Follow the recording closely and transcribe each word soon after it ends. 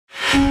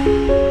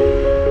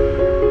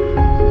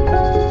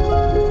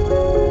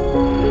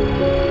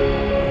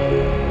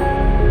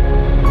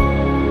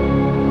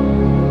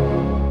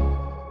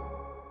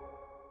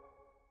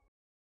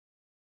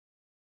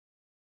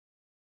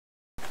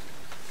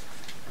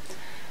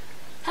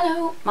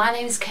Hello, my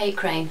name is Kate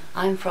Crane.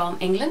 I'm from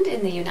England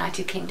in the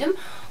United Kingdom.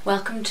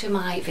 Welcome to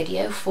my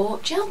video for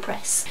gel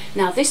press.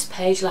 Now this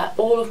page, like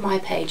all of my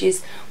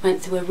pages,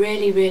 went through a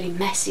really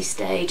messy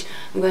stage.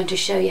 I'm going to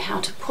show you how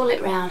to pull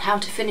it round, how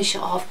to finish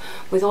it off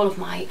with all of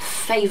my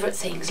favourite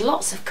things.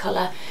 Lots of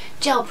colour,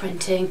 gel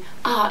printing,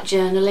 art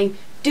journaling,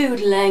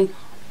 doodling,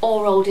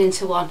 all rolled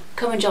into one.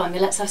 Come and join me,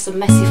 let's have some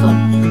messy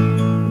fun.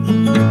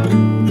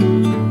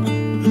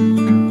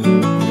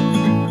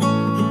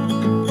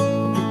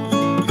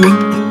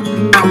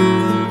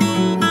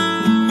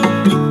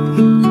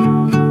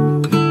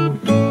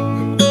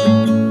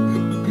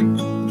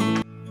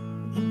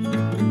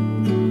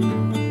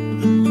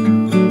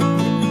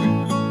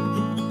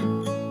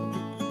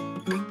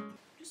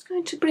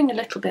 To bring a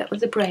little bit of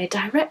the braid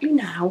directly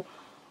now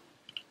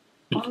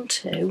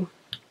onto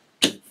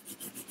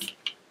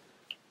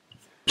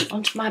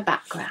my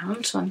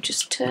background, so I'm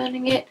just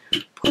turning it,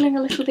 pulling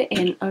a little bit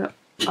in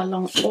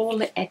along all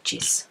the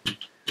edges.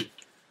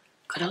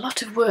 Got a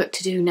lot of work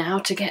to do now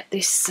to get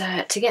this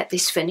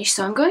finished,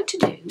 so I'm going to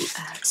do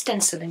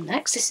stenciling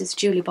next. This is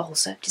Julie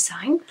Balser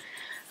design.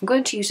 I'm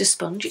going to use a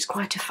sponge, it's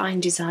quite a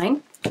fine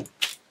design.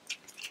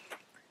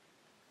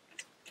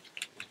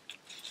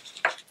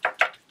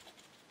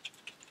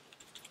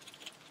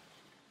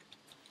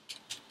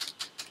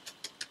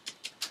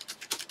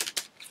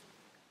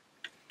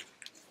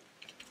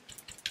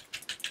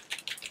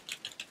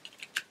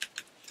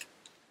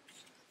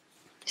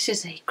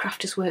 This is a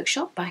Crafter's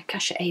Workshop by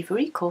Kasha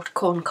Avery called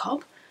Corn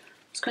Cob. I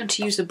was going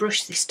to use a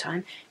brush this time.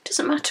 It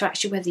doesn't matter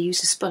actually whether you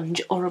use a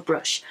sponge or a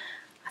brush.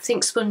 I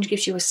think sponge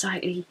gives you a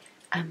slightly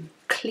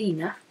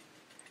cleaner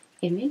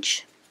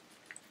image.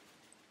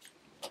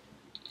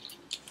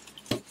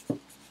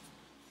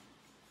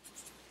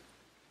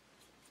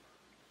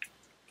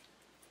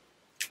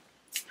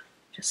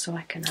 Just so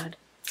I can add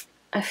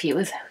a few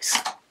of those.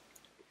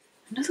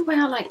 Another way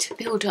I like to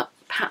build up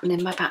pattern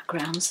in my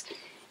backgrounds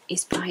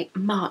is by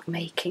mark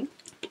making.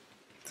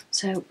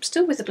 So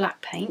still with the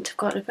black paint, I've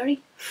got a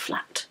very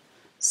flat,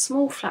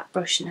 small flat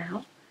brush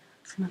now,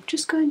 and I'm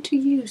just going to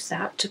use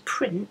that to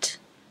print.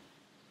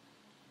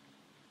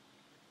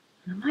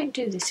 And I might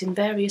do this in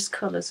various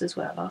colours as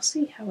well. I'll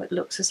see how it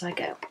looks as I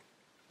go.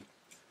 I'm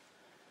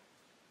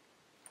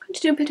going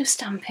to do a bit of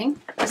stamping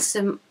with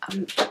some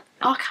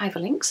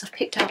archival inks. I've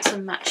picked out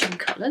some matching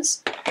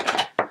colours.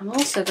 I'm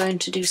also going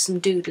to do some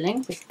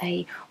doodling with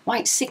a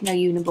white Signo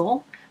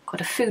Uniball. Got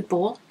a food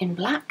ball in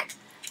black,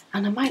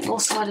 and I might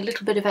also add a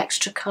little bit of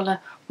extra colour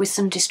with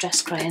some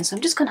distress crayon. So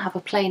I'm just going to have a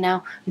play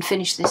now and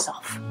finish this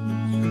off.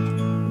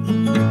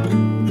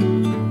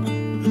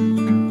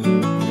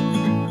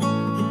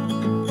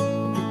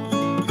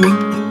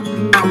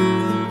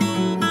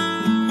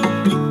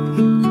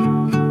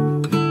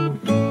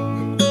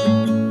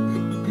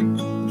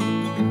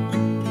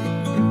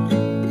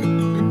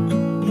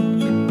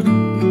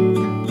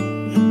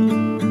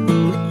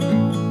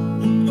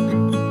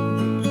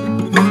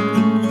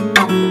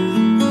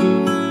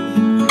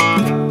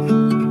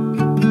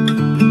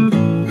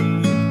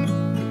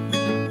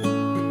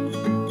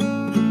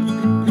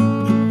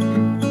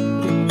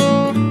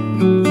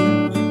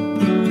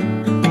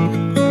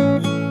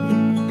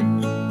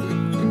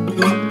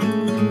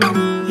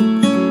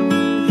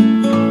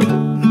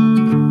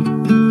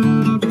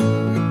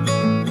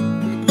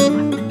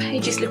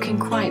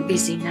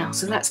 Busy now,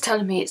 so that's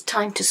telling me it's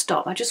time to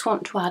stop. I just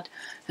want to add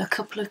a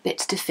couple of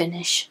bits to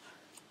finish.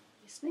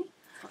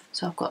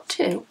 So I've got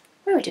two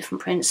very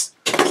different prints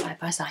side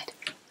by side.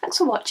 Thanks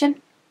for watching.